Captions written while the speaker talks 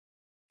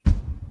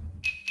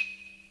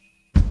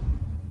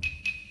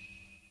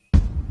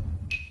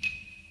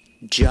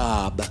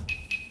Job.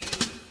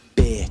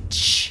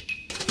 Bitch.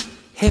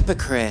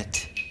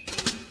 Hypocrite.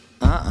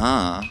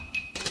 Huckabee.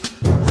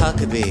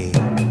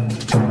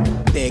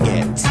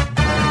 Bigot.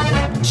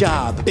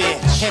 Job.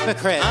 Bitch.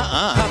 Hypocrite.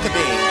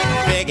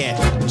 Huckabee. Bigot.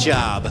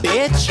 Job.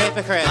 Bitch.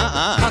 Hypocrite.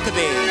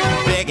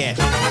 Huckabee. Bigot.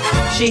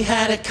 She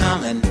had it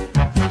coming.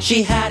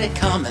 She had it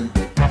coming.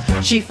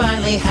 She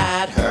finally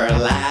had her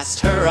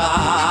last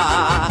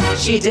hurrah.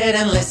 She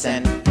didn't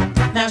listen.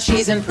 Now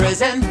she's in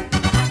prison.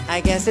 I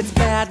guess it's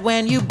bad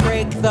when you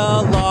break the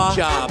law.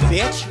 Job,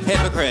 bitch,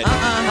 hypocrite,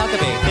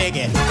 Huckabee,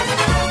 bigot.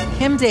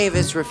 Kim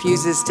Davis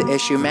refuses to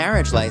issue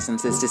marriage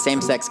licenses to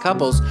same-sex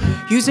couples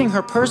using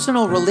her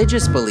personal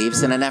religious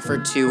beliefs in an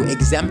effort to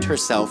exempt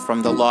herself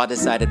from the law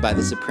decided by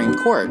the Supreme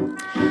Court.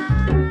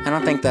 I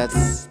don't think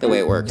that's the way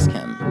it works,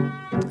 Kim.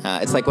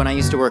 It's like when I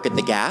used to work at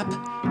The Gap.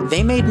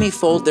 They made me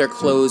fold their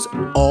clothes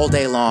all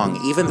day long,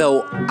 even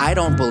though I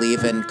don't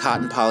believe in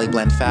cotton poly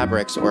blend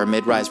fabrics or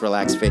mid-rise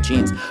relaxed fit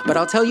jeans. But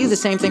I'll tell you the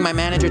same thing my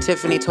manager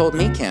Tiffany told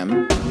me,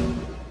 Kim.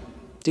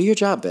 Do your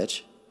job,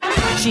 bitch.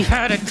 She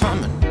had it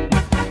coming.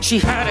 She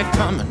had it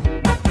coming.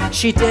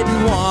 She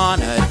didn't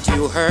wanna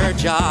do her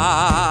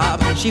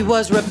job. She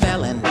was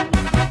rebelling.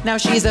 Now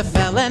she's a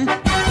felon.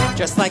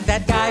 Just like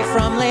that guy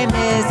from Les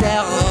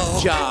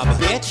Miserables. Job,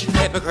 bitch,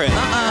 hypocrite,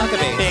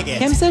 Huckabee, bigot.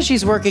 Kim says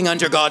she's working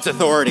under God's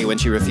authority when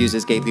she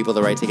refuses gay people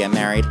the right to get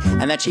married,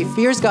 and that she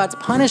fears God's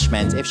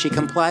punishment if she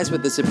complies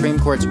with the Supreme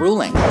Court's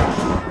ruling.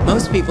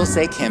 Most people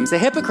say Kim's a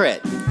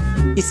hypocrite.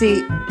 You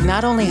see,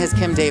 not only has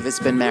Kim Davis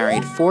been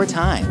married 4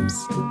 times,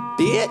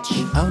 bitch.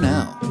 Oh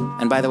no.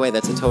 And by the way,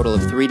 that's a total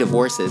of 3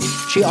 divorces.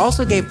 She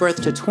also gave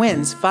birth to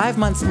twins 5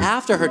 months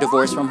after her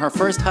divorce from her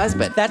first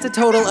husband. That's a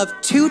total of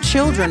 2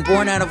 children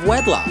born out of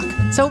wedlock.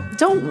 So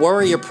don't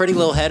worry your pretty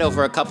little head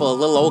over a couple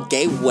of little old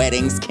gay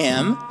weddings,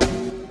 Kim.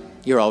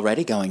 You're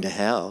already going to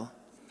hell.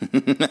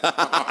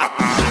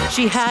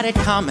 She had it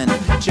coming.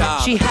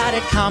 Job. She had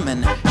it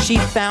coming. She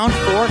found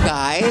 4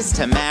 guys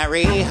to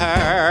marry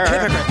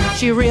her.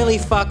 She really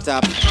fucked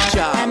up.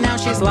 Job. And now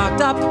she's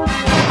locked up.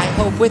 I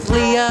hope with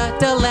Leah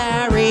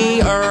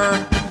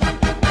DeLarrier.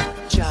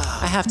 Job.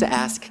 I have to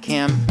ask,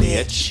 Kim.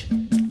 Bitch.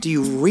 Do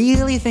you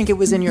really think it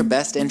was in your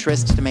best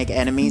interest to make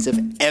enemies of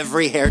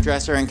every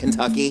hairdresser in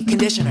Kentucky?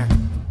 Conditioner.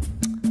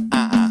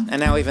 And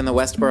now even the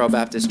Westboro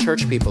Baptist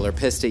Church people are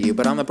pissed at you.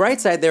 But on the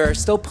bright side, there are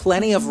still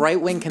plenty of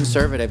right-wing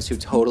conservatives who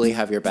totally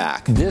have your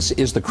back. This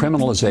is the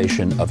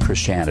criminalization of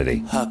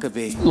Christianity.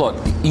 Huckabee. Look,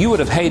 you would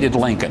have hated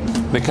Lincoln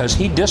because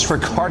he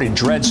disregarded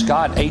Dred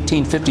Scott's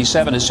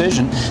 1857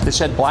 decision that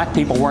said black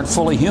people weren't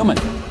fully human.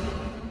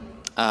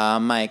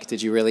 Mike,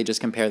 did you really just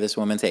compare this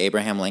woman to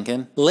Abraham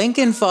Lincoln?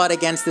 Lincoln fought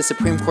against the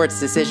Supreme Court's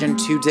decision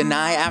to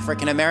deny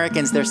African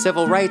Americans their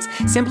civil rights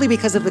simply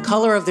because of the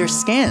color of their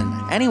skin.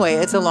 Anyway,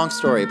 it's a long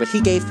story, but he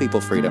gave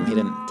people freedom. He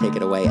didn't take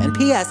it away. And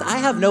P.S., I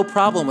have no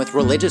problem with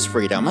religious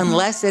freedom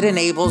unless it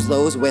enables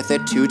those with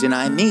it to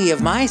deny me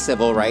of my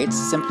civil rights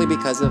simply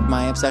because of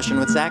my obsession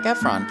with Zac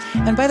Efron.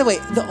 And by the way,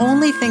 the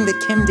only thing that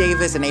Kim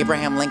Davis and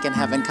Abraham Lincoln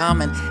have in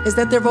common is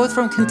that they're both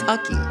from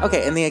Kentucky.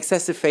 Okay, and the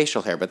excessive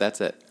facial hair, but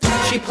that's it.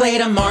 She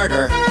played a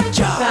martyr.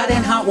 Job. Got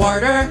in hot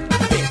water.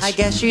 Bitch. I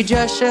guess she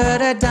just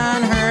should have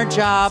done her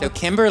job. So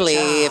Kimberly,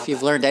 if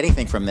you've learned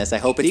anything from this, I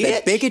hope it's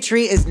that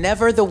bigotry is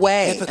never the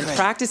way. Hypocrite. And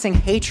practicing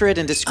hatred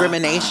and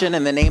discrimination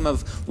in the name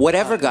of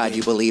whatever God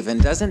you believe in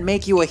doesn't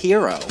make you a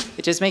hero.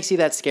 It just makes you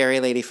that scary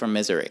lady from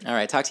Misery. All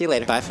right, talk to you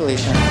later. Bye,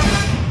 Felicia.